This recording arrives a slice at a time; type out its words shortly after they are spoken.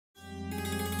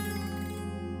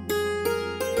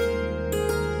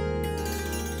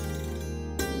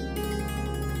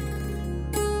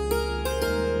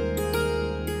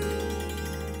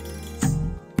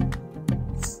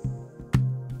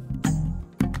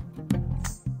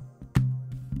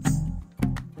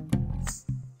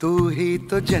तू ही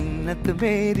तो जन्नत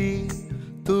मेरी,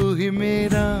 तू ही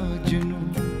मेरा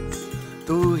जुनून,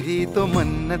 तू ही तो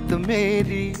मन्नत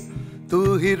मेरी, तू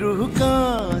ही रूह का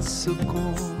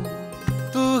सुकून,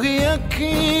 तू ही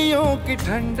अखियों की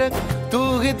ठंडक, तू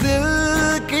ही दिल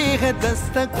की है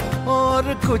दस्तक।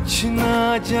 और कुछ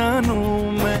ना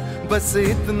जानूं मैं, बस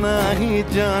इतना ही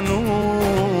जानूं,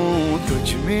 तुझ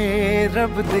में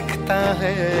रब दिखता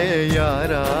है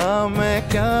यारा, मैं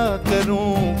क्या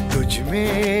करूं। तुझ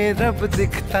में रब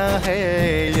दिखता है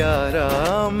यारा,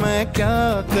 मैं क्या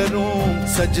करूं।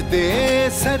 सजदे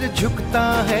सर झुकता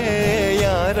है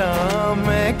यारा,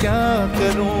 मैं क्या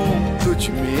करूं। तुझ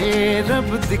में रब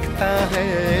दिखता है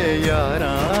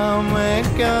यारा, मैं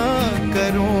क्या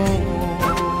करूं।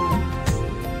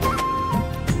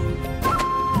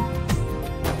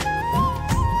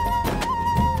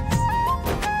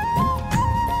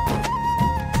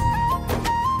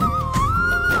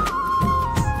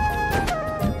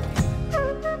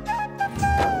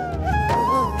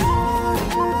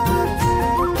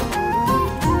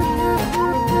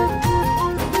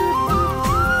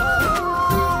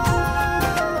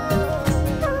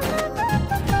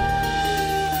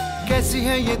 कैसी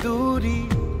है ये दूरी,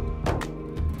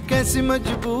 कैसी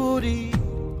मजबूरी,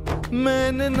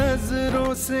 मैंने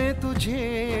नजरों से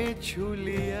तुझे छू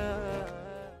लिया।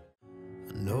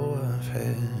 I know I've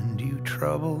had you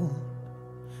trouble,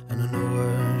 and I know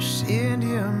I've seen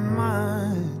your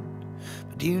mind,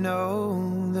 but you know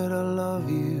that I love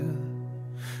you,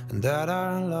 and that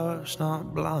our love's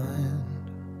not blind.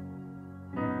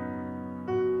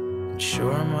 And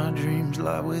sure, my dreams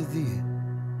lie with you,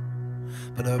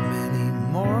 but I've many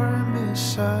more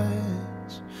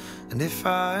besides. And if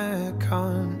I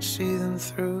can't see them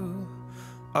through,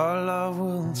 our love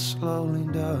will slowly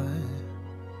die.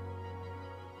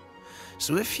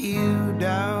 So if you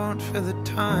doubt for the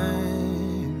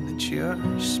time that you're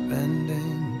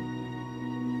spending,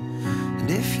 and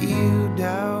if you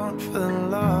doubt for the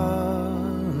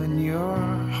love in your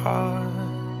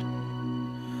heart,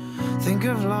 think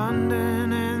of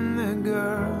London and the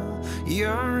girl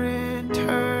you're returning,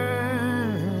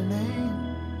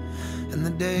 and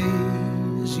the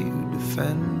days you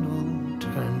defend will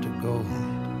turn to gold.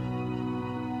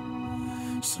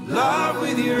 So love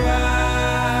with your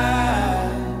eyes,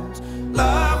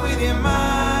 love with your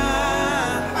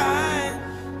mind,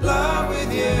 love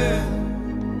with you.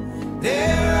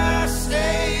 There I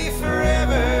stay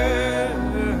forever.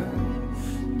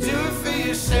 Do it for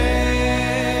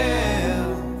yourself,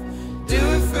 do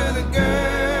it for the girl.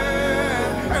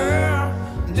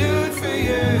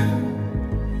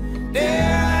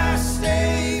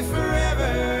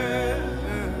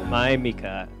 My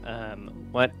Meeka,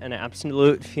 what an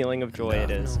absolute feeling of joy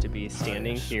it is to be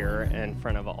standing here in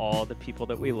front of all the people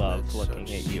that we love looking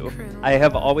at you. I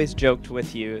have always joked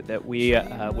with you that we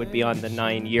would be on the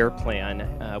 9-year plan,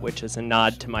 which is a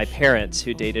nod to my parents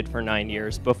who dated for 9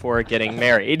 years before getting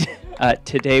married.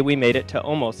 Today we made it to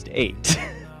almost 8.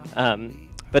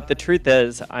 But the truth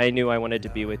is, I knew I wanted to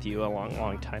be with you a long,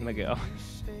 long time ago.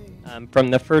 From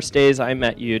the first days I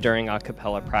met you during a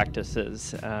cappella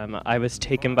practices, I was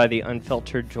taken by the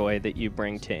unfiltered joy that you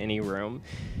bring to any room.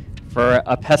 For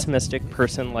a pessimistic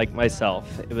person like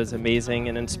myself, it was amazing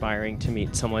and inspiring to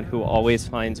meet someone who always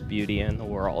finds beauty in the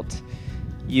world.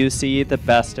 You see the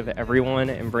best of everyone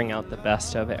and bring out the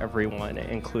best of everyone,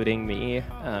 including me,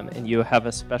 and you have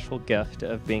a special gift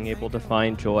of being able to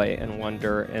find joy and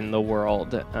wonder in the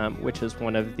world, which is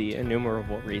one of the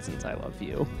innumerable reasons I love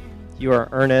you. You are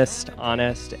earnest,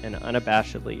 honest, and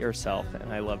unabashedly yourself,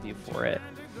 and I love you for it.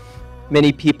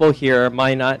 Many people here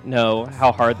might not know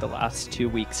how hard the last 2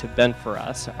 weeks have been for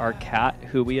us. Our cat,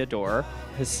 who we adore,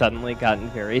 has suddenly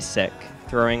gotten very sick,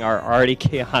 throwing our already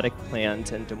chaotic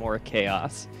plans into more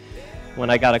chaos. When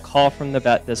I got a call from the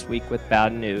vet this week with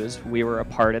bad news, we were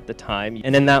apart at the time,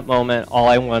 and in that moment, all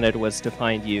I wanted was to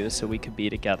find you so we could be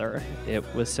together. It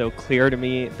was so clear to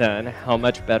me then how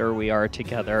much better we are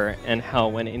together, and how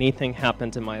when anything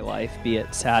happens in my life, be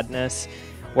it sadness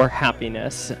or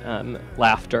happiness,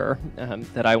 laughter,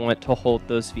 that I want to hold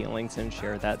those feelings and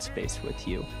share that space with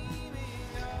you.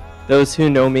 Those who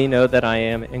know me know that I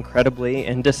am incredibly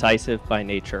indecisive by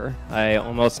nature. I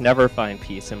almost never find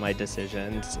peace in my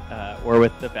decisions or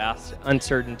with the vast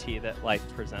uncertainty that life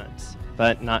presents,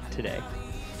 but not today.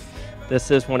 This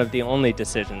is one of the only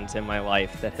decisions in my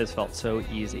life that has felt so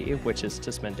easy, which is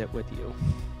to spend it with you.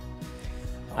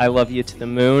 I love you to the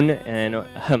moon, and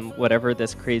whatever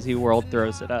this crazy world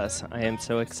throws at us, I am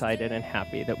so excited and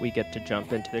happy that we get to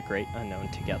jump into the great unknown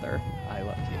together. I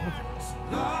love you.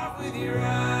 Love with your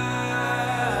eyes,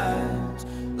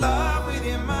 love with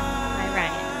your mind. Hi,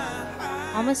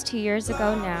 Ryan. Almost 2 years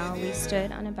ago now, we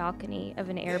stood on a balcony of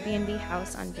an Airbnb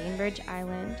house on Bainbridge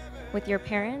Island with your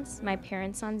parents, my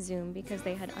parents on Zoom because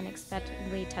they had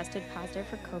unexpectedly tested positive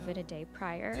for COVID a day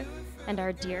prior, and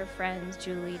our dear friends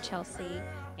Julie, Chelsea,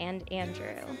 and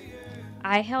Andrew.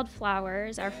 I held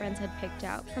flowers our friends had picked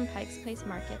out from Pike's Place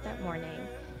Market that morning,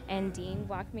 and Dean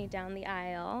walked me down the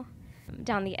aisle,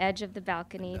 down the edge of the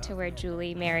balcony to where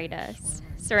Julie married us,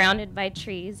 surrounded by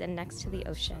trees and next to the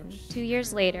ocean. 2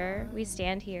 years later, we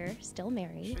stand here, still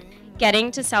married,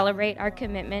 getting to celebrate our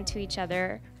commitment to each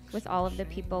other with all of the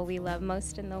people we love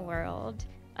most in the world,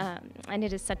 and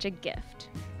it is such a gift.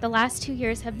 The last 2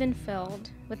 years have been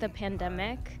filled with a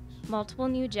pandemic, multiple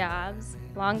new jobs,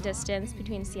 long distance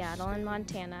between Seattle and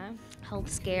Montana, health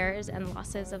scares, and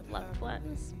losses of loved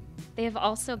ones. They have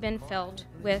also been filled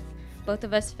with both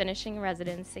of us finishing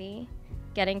residency,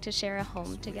 getting to share a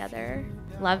home together,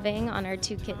 loving on our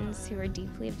 2 kittens who we're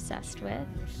deeply obsessed with,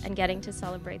 and getting to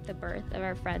celebrate the birth of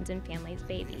our friends' and family's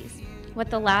babies. What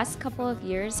the last couple of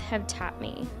years have taught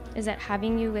me is that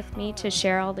having you with me to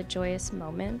share all the joyous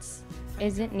moments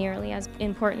isn't nearly as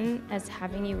important as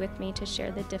having you with me to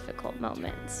share the difficult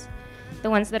moments. The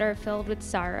ones that are filled with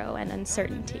sorrow and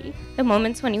uncertainty. The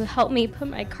moments when you help me put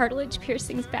my cartilage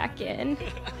piercings back in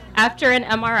after an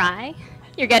MRI.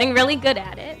 You're getting really good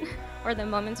at it. Or the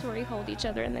moments where we hold each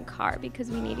other in the car because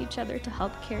we need each other to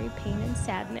help carry pain and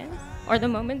sadness. Or the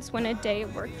moments when a day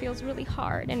of work feels really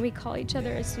hard and we call each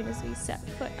other as soon as we set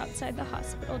foot outside the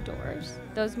hospital doors.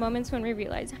 Those moments when we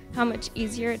realize how much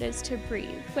easier it is to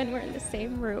breathe when we're in the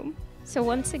same room. So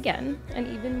once again, and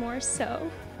even more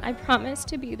so, I promise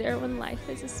to be there when life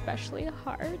is especially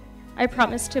hard. I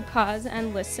promise to pause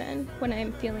and listen when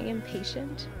I'm feeling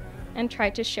impatient and try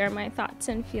to share my thoughts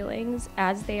and feelings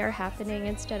as they are happening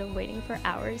instead of waiting for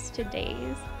hours to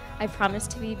days. I promise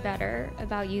to be better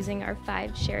about using our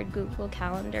 5 shared Google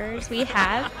calendars we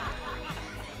have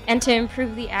and to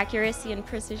improve the accuracy and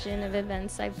precision of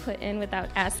events I put in without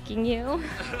asking you.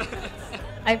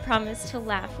 I promise to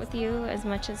laugh with you as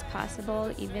much as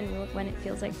possible, even when it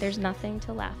feels like there's nothing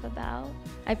to laugh about.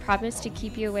 I promise to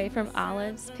keep you away from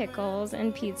olives, pickles,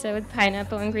 and pizza with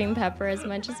pineapple and green pepper as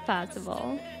much as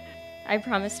possible. I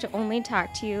promise to only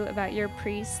talk to you about your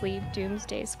pre-sleep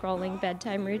doomsday scrolling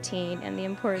bedtime routine and the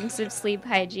importance of sleep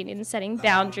hygiene and setting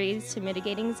boundaries to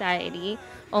mitigate anxiety,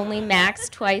 only max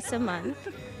twice a month.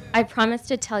 I promise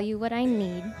to tell you what I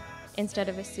need instead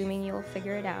of assuming you'll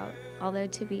figure it out. Although,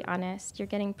 to be honest, you're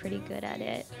getting pretty good at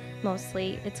it.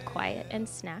 Mostly, it's quiet and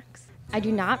snacks. I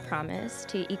do not promise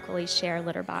to equally share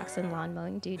litter box and lawn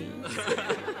mowing duties.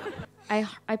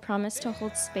 I promise to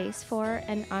hold space for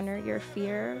and honor your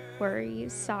fear,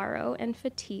 worries, sorrow, and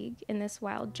fatigue in this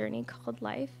wild journey called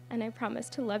life. And I promise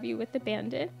to love you with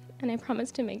abandon. And I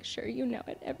promise to make sure you know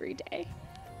it every day.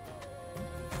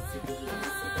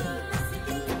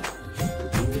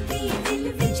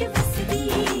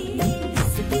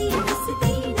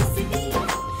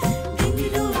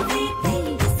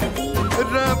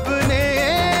 रब ने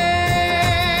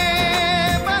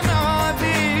बना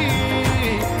दी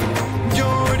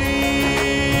जोड़ी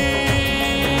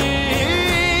है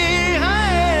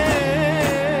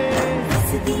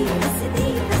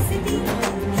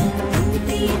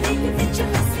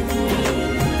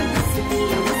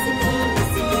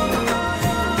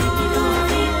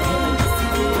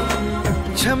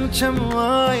छम छम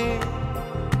आए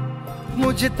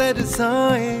मुझे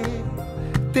तरसाए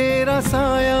तेरा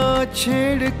साया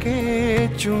छेड़ के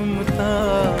चूमता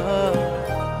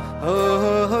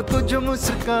हो तुझ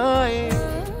मुस्काए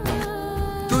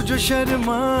तुझ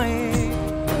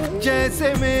शर्माए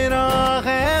जैसे मेरा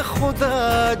है खुदा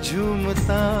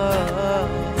झूमता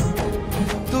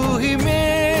तू ही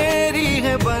मेरी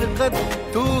है बरकत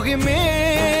तू ही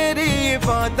मेरी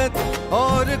इबादत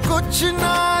और कुछ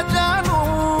ना जानू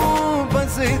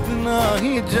बस इतना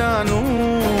ही जानू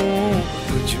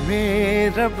तुझ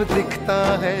में रब दिखता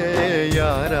है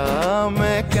यारा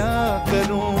मैं क्या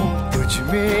करूं तुझ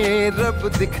में रब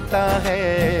दिखता है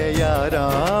यारा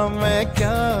मैं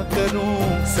क्या करूं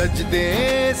सजदे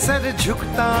सर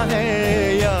झुकता है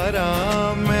यारा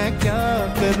मैं क्या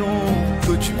करूं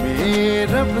तुझ में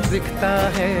रब दिखता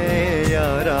है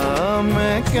यारा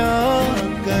मैं क्या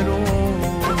करूं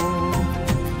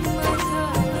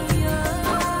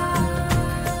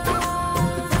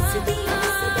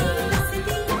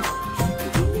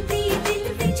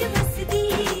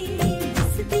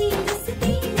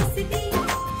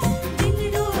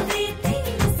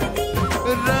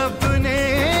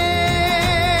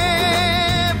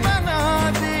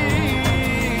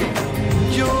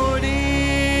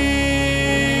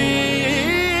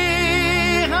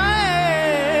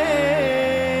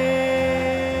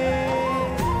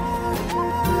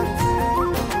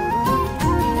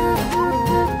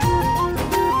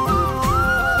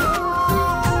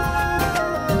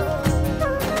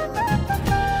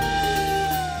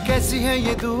है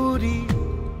ये दूरी,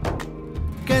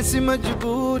 कैसी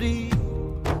मजबूरी,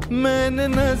 मैंने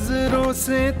नजरों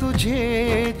से तुझे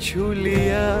छू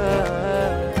लिया।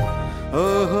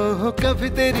 ओहो कभी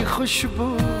तेरी खुशबू,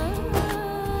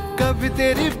 कभी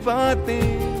तेरी बातें,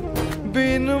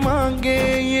 बिन मांगे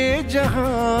ये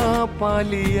जहां पा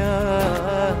लिया।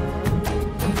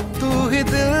 तू ही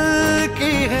दिल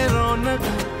की है रौनक,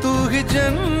 तू ही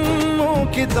जन्मों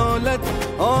की दौलत,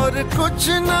 और कुछ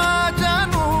ना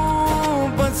जानू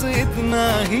बस इतना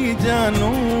ही जानू,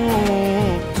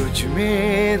 तुझ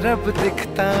में रब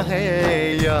दिखता है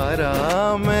यारा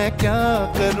मैं क्या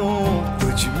करूं।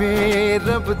 तुझ में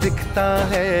रब दिखता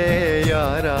है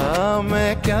यारा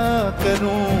मैं क्या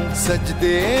करूं।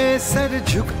 सजदे सर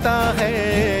झुकता है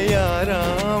यारा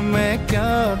मैं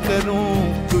क्या करूं।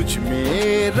 तुझ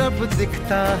में रब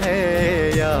दिखता है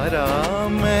यारा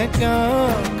मैं क्या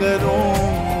करूं।